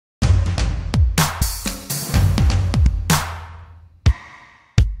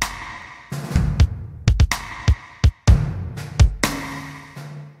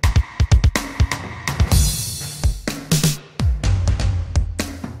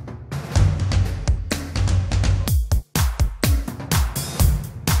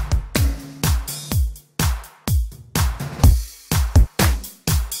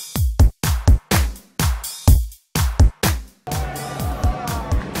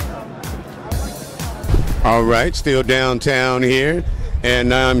All right, still downtown here,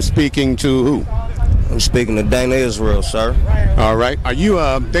 and I'm speaking to who? I'm speaking to Dana Israel, sir. All right. Are you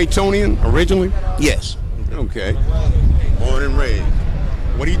a Daytonian originally? Yes. Okay. Born and raised.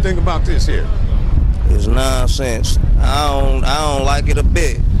 What do you think about this here? It's nonsense. I don't like it a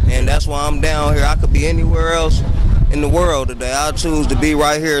bit, and that's why I'm down here. I could be anywhere else in the world today. I choose to be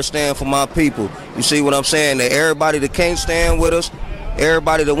right here, stand for my people. You see what I'm saying? That everybody that can't stand with us,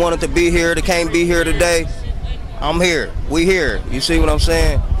 everybody that wanted to be here that can't be here today, I'm here. We here. You see what I'm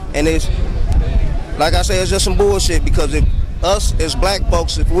saying? And it's, like I said, it's just some bullshit, because if us as black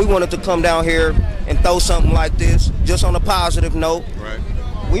folks, if we wanted to come down here and throw something like this, just on a positive note, right,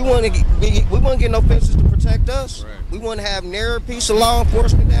 we wouldn't get no fences to protect us. Right. We wouldn't have near a piece of law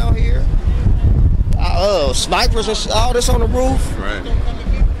enforcement down here. Snipers and all this on the roof. Right.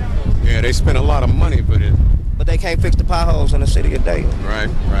 Yeah, they spend a lot of money for this. But they can't fix the potholes in the city of Dayton. Right.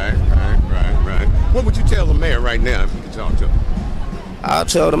 What would you tell the mayor right now if you could talk to him? I'll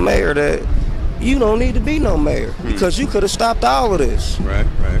tell the mayor that you don't need to be no mayor, because you could have stopped all of this. Right.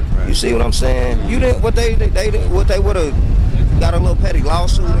 You see what I'm saying? You didn't. What they would have got a little petty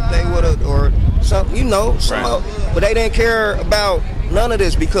lawsuit if they would have, or something. You know, but they didn't care about none of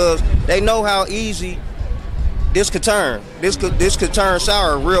this, because they know how easy this could turn. This could turn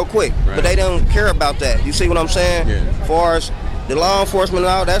sour real quick. Right. But they don't care about that. You see what I'm saying? Yeah. As far as the law enforcement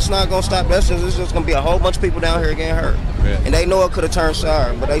and all, that's not gonna stop. It's just gonna be a whole bunch of people down here getting hurt. Yeah. And they know it could have turned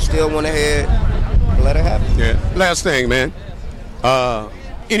sour, but they still went ahead and let it happen. Yeah. Last thing, man.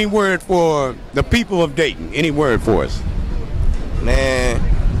 Any word for the people of Dayton? Any word for us? Man,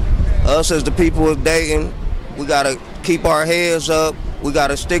 us as the people of Dayton, we gotta keep our heads up. We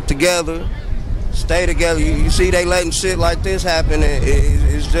gotta stick together, stay together. You see, they letting shit like this happen.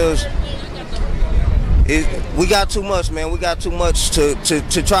 It's just, we got too much, man. We got too much to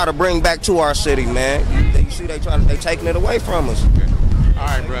try to bring back to our city, man. You see, they taking it away from us. Okay. All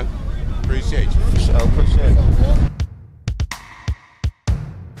right, bro. Appreciate you. So appreciate it.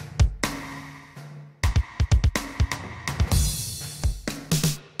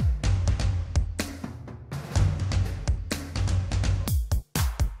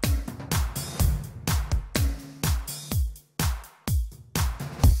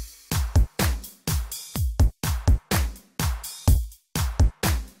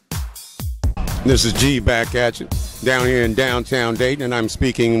 This is G back at you, down here in downtown Dayton, and I'm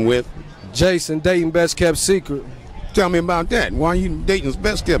speaking with Jason, Dayton Best Kept Secret. Tell me about that. Why are you Dayton's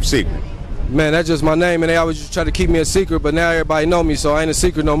Best Kept Secret? Man, that's just my name, and they always just try to keep me a secret, but now everybody know me, so I ain't a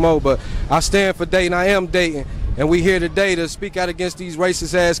secret no more. But I stand for Dayton. I am Dayton, and we here today to speak out against these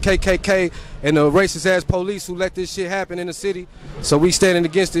racist-ass KKK and the racist-ass police who let this shit happen in the city. So we standing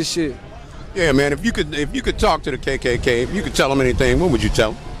against this shit. Yeah, man, if you could talk to the KKK, if you could tell them anything, what would you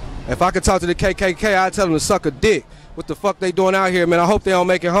tell them? If I could talk to the KKK, I'd tell them to suck a dick. What the fuck they doing out here, man? I hope they don't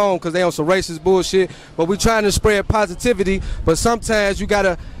make it home, because they on some racist bullshit. But we trying to spread positivity, but sometimes you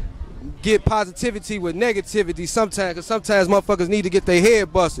gotta get positivity with negativity sometimes, because sometimes motherfuckers need to get their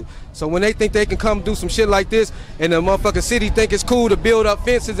head busted. So when they think they can come do some shit like this, and the motherfucking city think it's cool to build up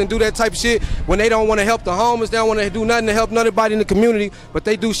fences and do that type of shit, when they don't want to help the homeless, they don't want to do nothing to help nobody in the community, but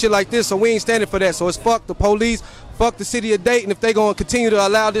they do shit like this, so we ain't standing for that. So it's fuck the police, fuck the city of Dayton if they gonna continue to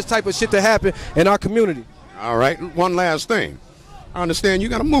allow this type of shit to happen in our community. All right, one last thing. I understand you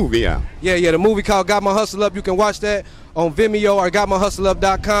got a movie out. Yeah, the movie called Got My Hustle Up. You can watch that on Vimeo or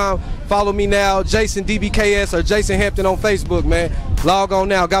GotMyHustleUp.com. Follow me now, Jason DBKS or Jason Hampton on Facebook, man. Log on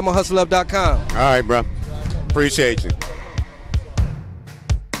now, GotMyHustleUp.com. All right, bro. Appreciate you.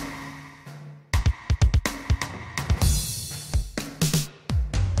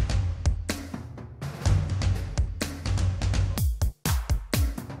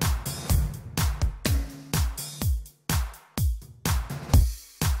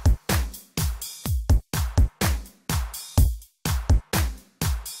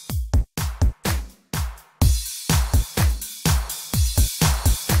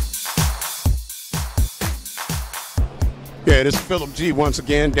 Yeah, this is Philip G once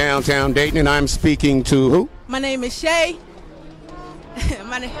again, downtown Dayton, and I'm speaking to who? My name is Shay.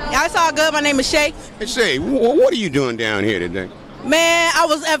 It's all good. My name is Shay. Hey, Shay, what are you doing down here today? Man,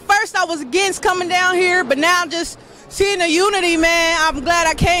 at first I was against coming down here, but now I'm just seeing the unity, man. I'm glad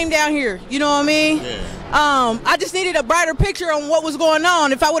I came down here. You know what I mean? Yeah. I just needed a brighter picture on what was going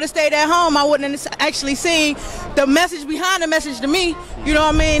on. If I would have stayed at home, I wouldn't have actually seen the message behind the message to me. You know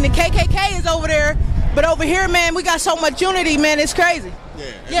what I mean? The KKK is over there. But over here, man, we got so much unity, man. It's crazy.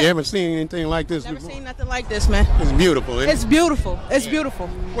 Yeah. You haven't seen anything like this Never before? seen nothing like this, man. It's beautiful, isn't it? It's beautiful. It's beautiful.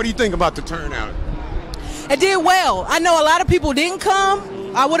 What do you think about the turnout? It did well. I know a lot of people didn't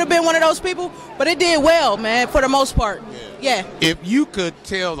come. I would have been one of those people, but it did well, man, for the most part. Yeah. If you could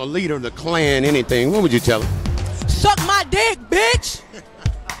tell the leader of the Klan anything, what would you tell him? Suck my dick, bitch!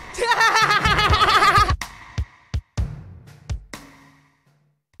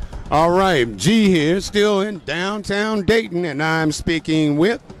 All right, G here, still in downtown Dayton, and I'm speaking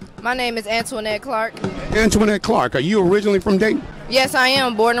with My name is Antoinette Clark. Antoinette Clark. Are you originally from Dayton? Yes, I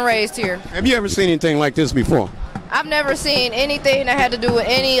am, born and raised here. Have you ever seen anything like this before? I've never seen anything that had to do with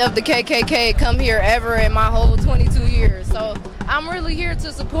any of the KKK come here ever in my whole 22 years. So I'm really here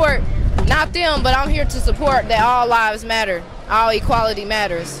to support, not them, but I'm here to support that all lives matter, all equality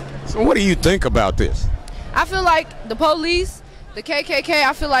matters. So what do you think about this? I feel like the police, the KKK,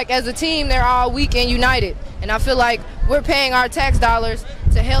 I feel like as a team, they're all weak and united. And I feel like we're paying our tax dollars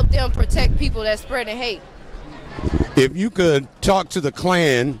to help them protect people that spreading hate. If you could talk to the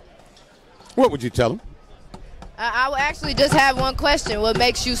Klan, what would you tell them? I would actually just have one question. What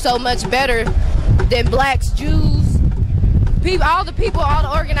makes you so much better than blacks, Jews, people, all the all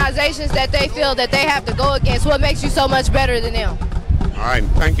the organizations that they feel that they have to go against? What makes you so much better than them? All right.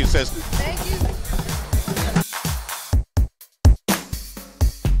 Thank you, sister. Thank you.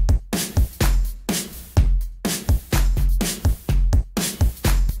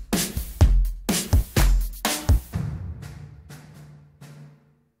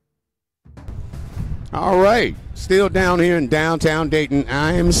 All right. Still down here in downtown Dayton,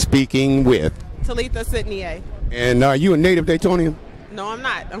 I am speaking with. Talitha Sydney. And are you a native Daytonian? No, I'm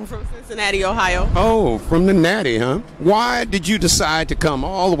not. I'm from Cincinnati, Ohio. Oh, from the Natty, huh? Why did you decide to come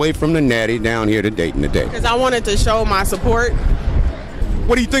all the way from the Natty down here to Dayton today? Because I wanted to show my support.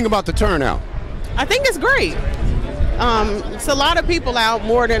 What do you think about the turnout? I think it's great. It's a lot of people out,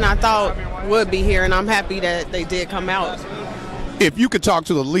 more than I thought would be here, and I'm happy that they did come out. If you could talk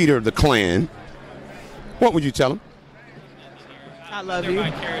to the leader of the Klan, what would you tell him? I love you.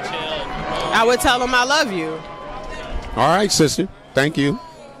 I would tell him I love you. All right, sister. Thank you.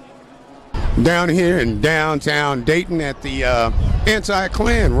 Down here in downtown Dayton at the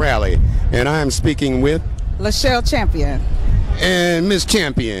anti-Klan rally, and I am speaking with Lachelle Champion. And Miss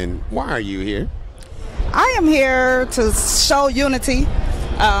Champion, why are you here? I am here to show unity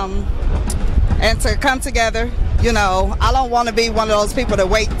and to come together. You know, I don't want to be one of those people that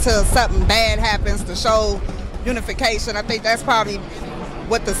wait till something bad happens to show unification. I think that's probably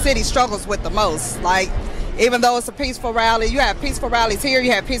what the city struggles with the most. Like, even though it's a peaceful rally, you have peaceful rallies here,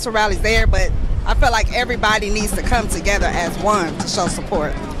 you have peaceful rallies there, but I feel like everybody needs to come together as one to show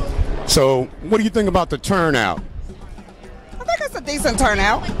support. So, what do you think about the turnout? I think it's a decent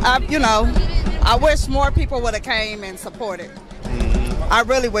turnout. You know, I wish more people would have came and supported. I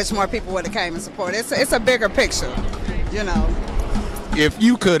really wish more people would have came and supported. It's a bigger picture, you know. If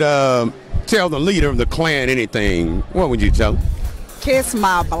you could tell the leader of the Klan anything, what would you tell him? Kiss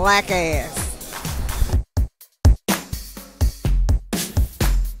my black ass.